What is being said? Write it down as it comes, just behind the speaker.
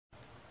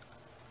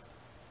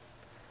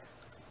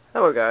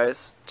Hello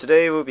guys,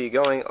 today we'll be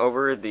going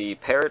over the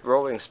Parrot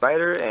rolling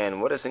spider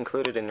and what is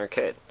included in your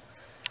kit.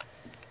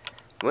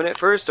 When it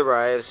first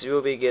arrives, you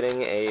will be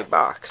getting a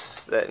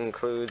box that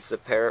includes the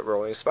Parrot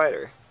rolling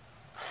spider.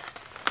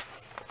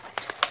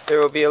 There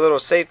will be a little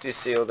safety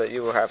seal that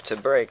you will have to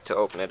break to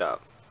open it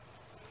up.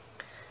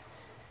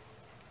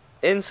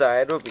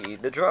 Inside will be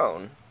the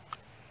drone.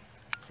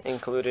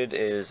 Included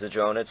is the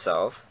drone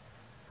itself,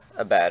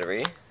 a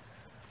battery,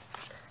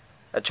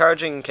 a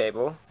charging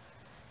cable.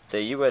 It's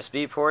a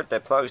USB port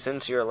that plugs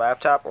into your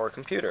laptop or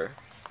computer.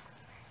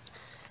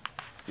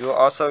 You will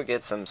also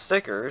get some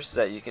stickers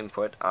that you can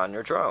put on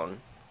your drone.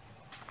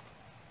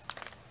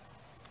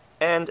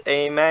 And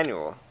a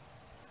manual.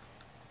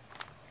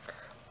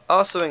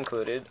 Also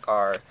included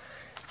are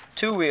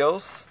 2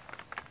 wheels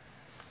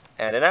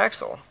and an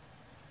axle.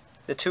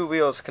 The 2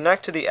 wheels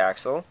connect to the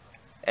axle,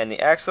 and the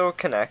axle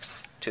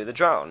connects to the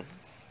drone.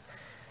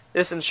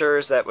 This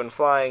ensures that when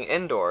flying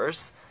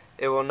indoors,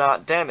 it will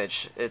not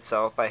damage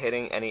itself by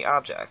hitting any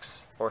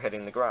objects or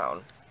hitting the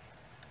ground.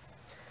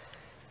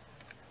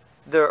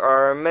 There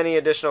are many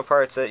additional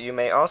parts that you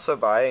may also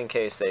buy in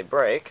case they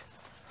break,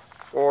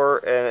 or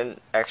an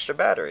extra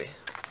battery.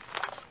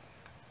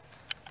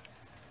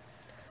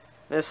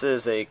 This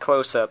is a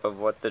close-up of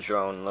what the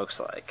drone looks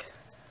like.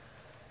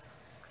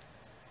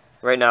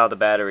 Right now the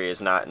battery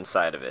is not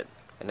inside of it,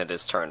 and it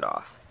is turned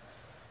off.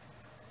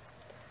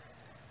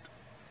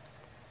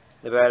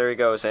 The battery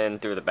goes in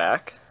through the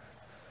back.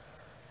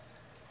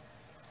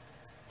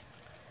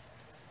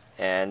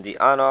 And the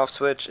on-off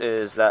switch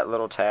is that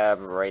little tab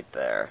right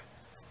there.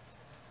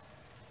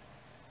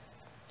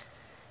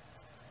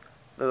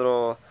 The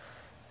little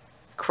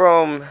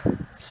chrome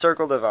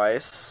circle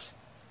device,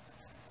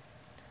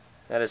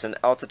 that is an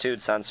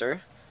altitude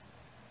sensor.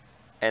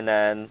 And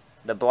then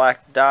the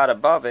black dot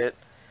above it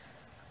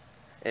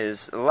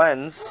is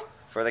lens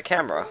for the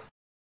camera.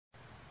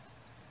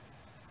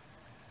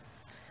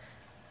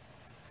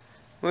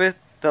 With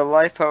the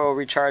LiFePo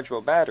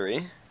rechargeable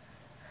battery,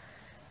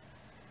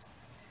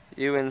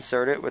 you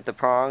insert it with the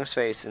prongs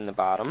facing the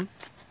bottom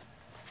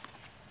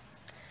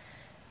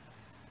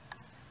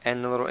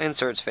and the little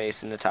inserts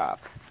facing the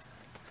top.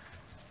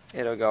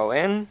 It'll go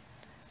in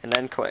and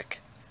then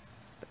click.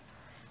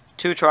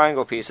 2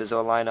 triangle pieces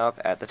will line up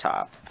at the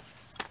top.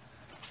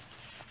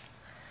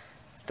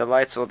 The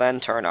lights will then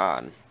turn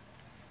on.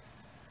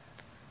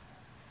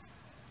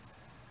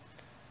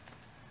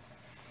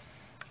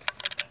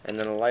 And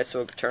then the lights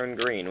will turn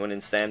green when in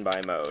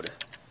standby mode.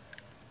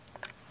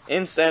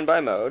 In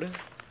standby mode,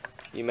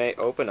 you may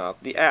open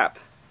up the app,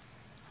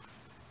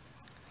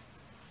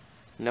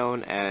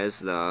 known as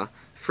the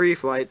Free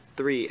Flight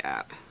 3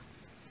 app.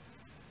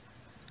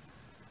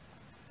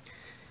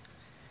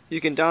 You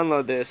can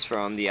download this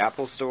from the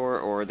Apple Store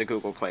or the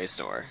Google Play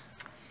Store.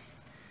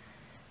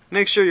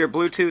 Make sure your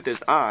Bluetooth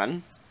is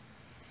on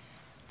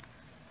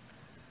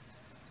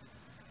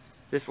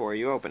before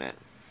you open it.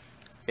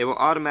 It will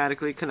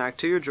automatically connect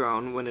to your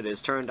drone when it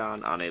is turned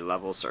on a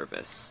level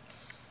surface.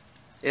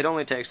 It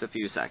only takes a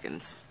few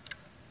seconds.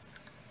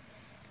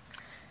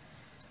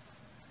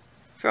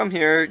 From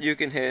here, you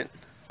can hit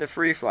the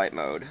free flight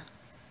mode.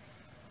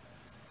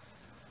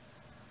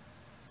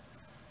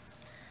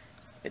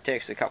 It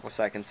takes a couple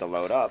seconds to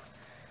load up,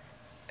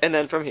 and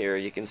then from here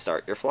you can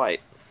start your flight.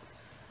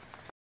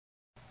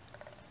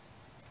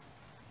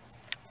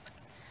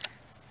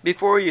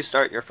 Before you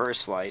start your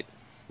first flight,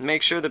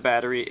 make sure the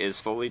battery is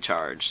fully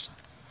charged.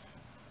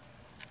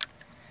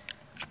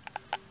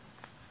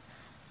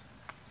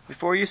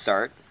 Before you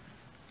start,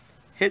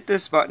 hit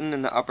this button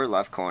in the upper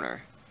left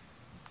corner.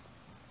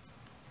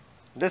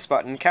 This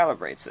button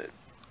calibrates it.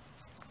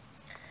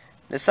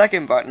 The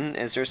second button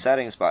is your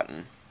settings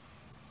button.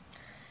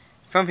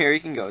 From here you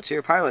can go to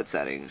your pilot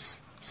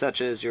settings, such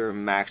as your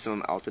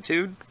maximum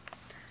altitude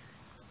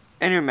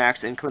and your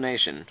max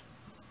inclination.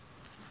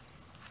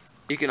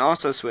 You can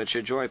also switch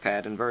your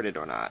joypad inverted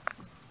or not.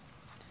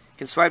 You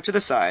can swipe to the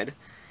side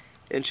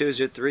and choose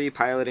your 3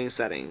 piloting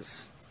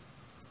settings: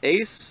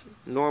 Ace,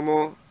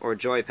 Normal, or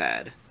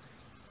Joypad.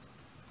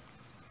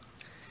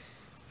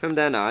 From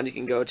then on, you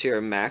can go to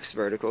your max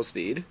vertical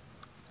speed,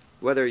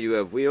 whether you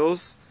have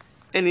wheels,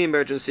 and the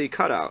emergency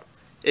cutout.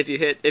 If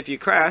you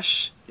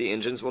crash, the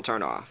engines will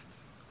turn off.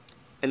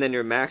 And then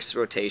your max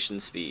rotation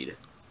speed.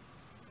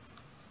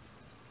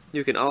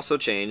 You can also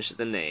change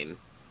the name.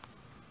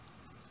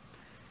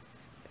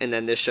 And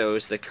then this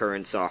shows the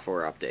current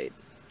software update.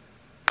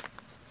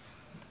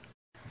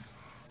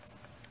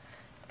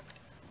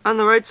 On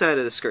the right side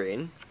of the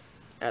screen,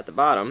 at the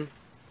bottom,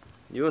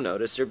 you will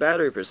notice your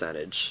battery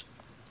percentage.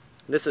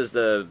 This is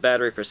the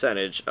battery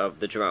percentage of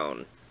the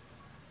drone.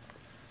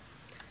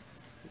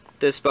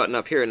 This button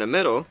up here in the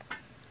middle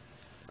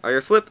are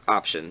your flip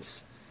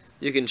options.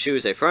 You can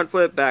choose a front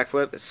flip, back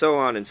flip, so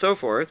on and so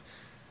forth.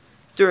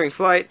 During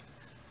flight,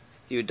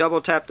 you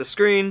double tap the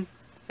screen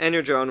and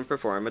your drone will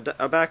perform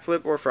a back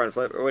flip or front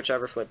flip, or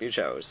whichever flip you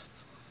chose.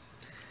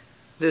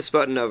 This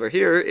button over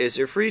here is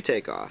your free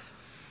takeoff.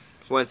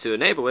 Once you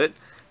enable it,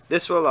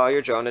 this will allow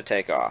your drone to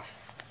take off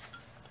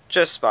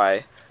just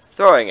by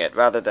throwing it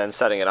rather than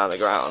setting it on the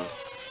ground.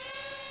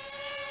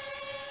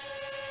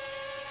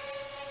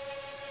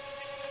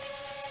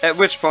 At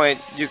which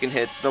point you can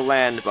hit the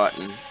land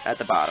button at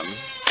the bottom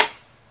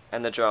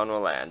and the drone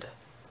will land.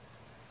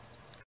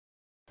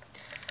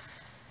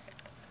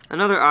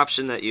 Another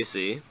option that you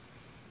see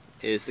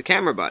is the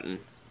camera button.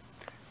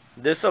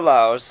 This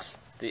allows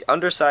the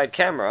underside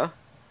camera,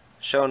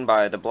 shown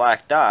by the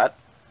black dot.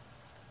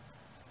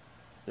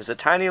 There's a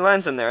tiny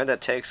lens in there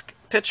that takes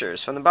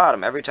pictures from the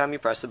bottom every time you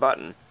press the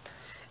button.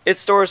 It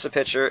stores the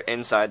picture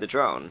inside the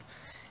drone,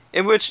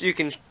 in which you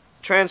can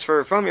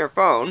transfer from your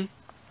phone,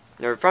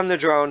 or from the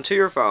drone to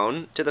your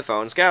phone, to the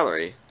phone's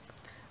gallery.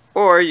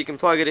 Or you can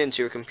plug it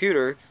into your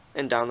computer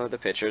and download the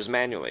pictures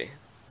manually.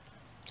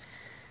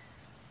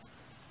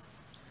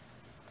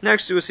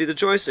 Next you will see the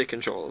joystick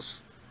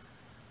controls.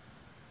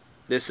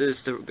 This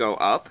is to go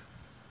up,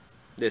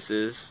 this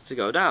is to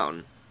go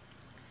down.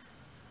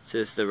 This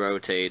is to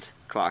rotate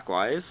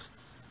clockwise,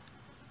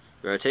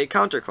 rotate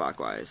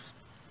counterclockwise.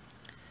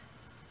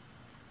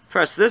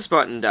 Press this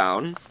button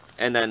down,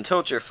 and then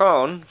tilt your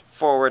phone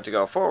forward to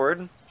go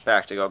forward,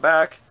 back to go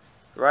back,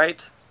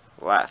 right,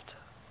 left.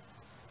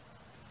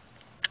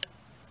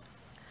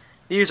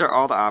 These are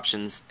all the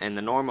options in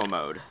the normal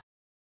mode.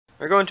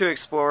 We're going to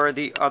explore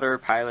the other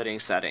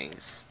piloting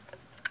settings.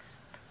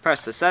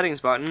 Press the settings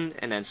button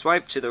and then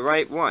swipe to the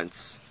right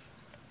once.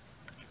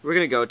 We're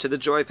going to go to the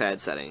joypad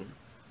setting.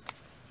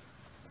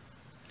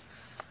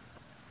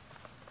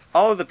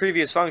 All of the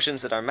previous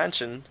functions that are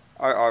mentioned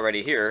are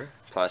already here,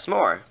 plus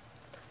more.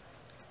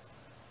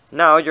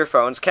 Now your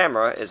phone's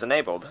camera is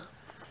enabled.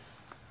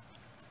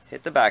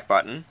 Hit the back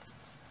button.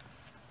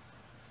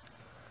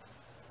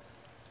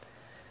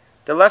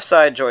 The left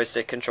side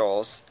joystick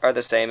controls are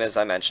the same as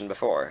I mentioned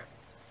before.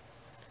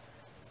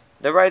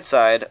 The right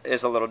side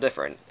is a little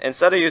different.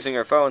 Instead of using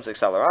your phone's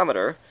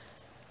accelerometer,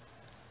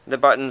 the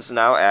buttons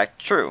now act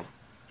true.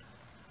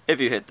 If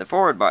you hit the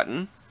forward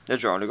button, the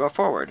drone will go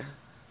forward,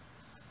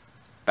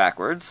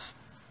 backwards,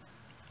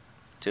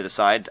 to the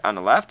side on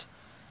the left,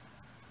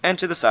 and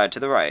to the side to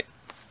the right.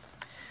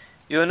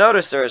 You will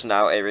notice there is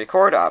now a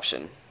record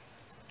option.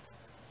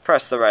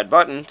 Press the red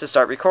button to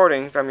start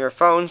recording from your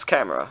phone's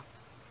camera.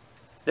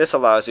 This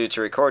allows you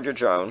to record your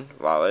drone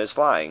while it is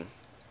flying.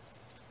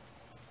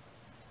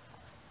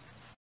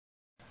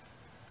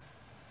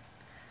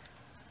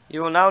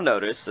 You will now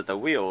notice that the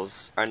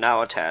wheels are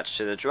now attached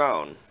to the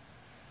drone.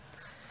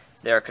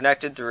 They are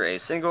connected through a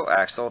single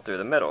axle through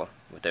the middle,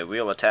 with a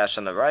wheel attached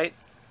on the right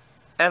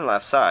and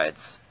left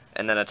sides,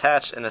 and then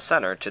attached in the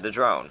center to the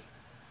drone.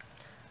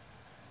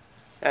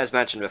 As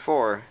mentioned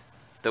before,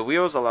 the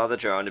wheels allow the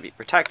drone to be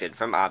protected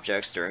from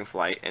objects during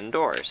flight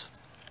indoors.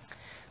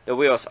 The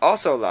wheels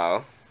also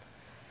allow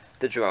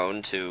the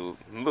drone to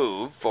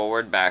move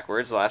forward,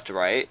 backwards, left,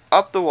 right,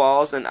 up the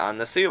walls, and on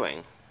the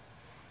ceiling.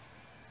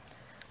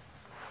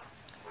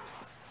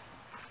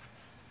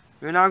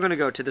 We're now going to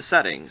go to the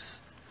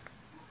settings.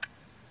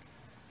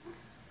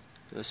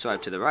 We'll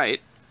swipe to the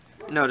right.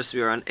 Notice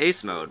we are on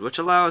Ace mode, which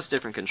allows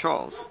different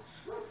controls.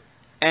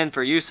 And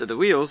for use of the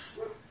wheels,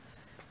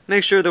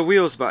 make sure the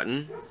wheels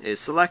button is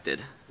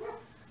selected.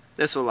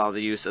 This will allow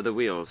the use of the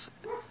wheels.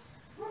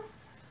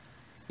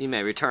 You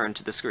may return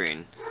to the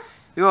screen.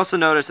 You also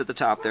notice at the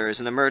top there is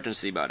an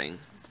emergency button.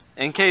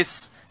 In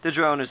case the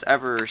drone is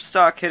ever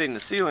stuck hitting the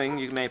ceiling,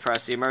 you may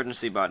press the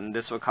emergency button.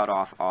 This will cut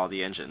off all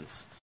the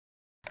engines.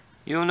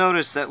 You will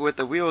notice that with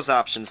the wheels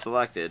option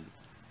selected,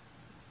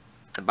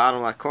 the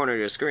bottom left corner of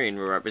your screen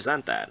will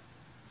represent that.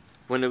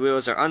 When the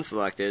wheels are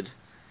unselected,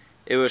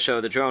 it will show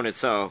the drone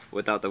itself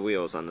without the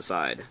wheels on the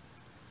side.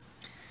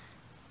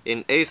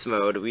 In Ace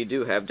mode, we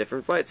do have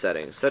different flight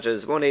settings, such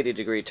as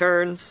 180-degree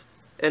turns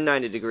and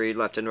 90-degree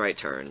left and right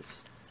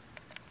turns.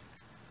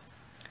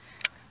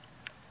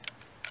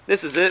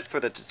 This is it for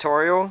the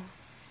tutorial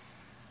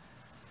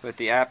with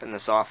the app and the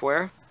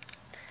software.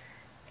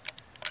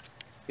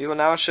 We will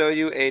now show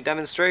you a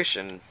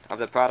demonstration of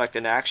the product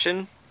in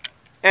action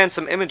and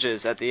some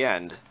images at the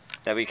end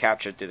that we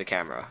captured through the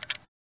camera.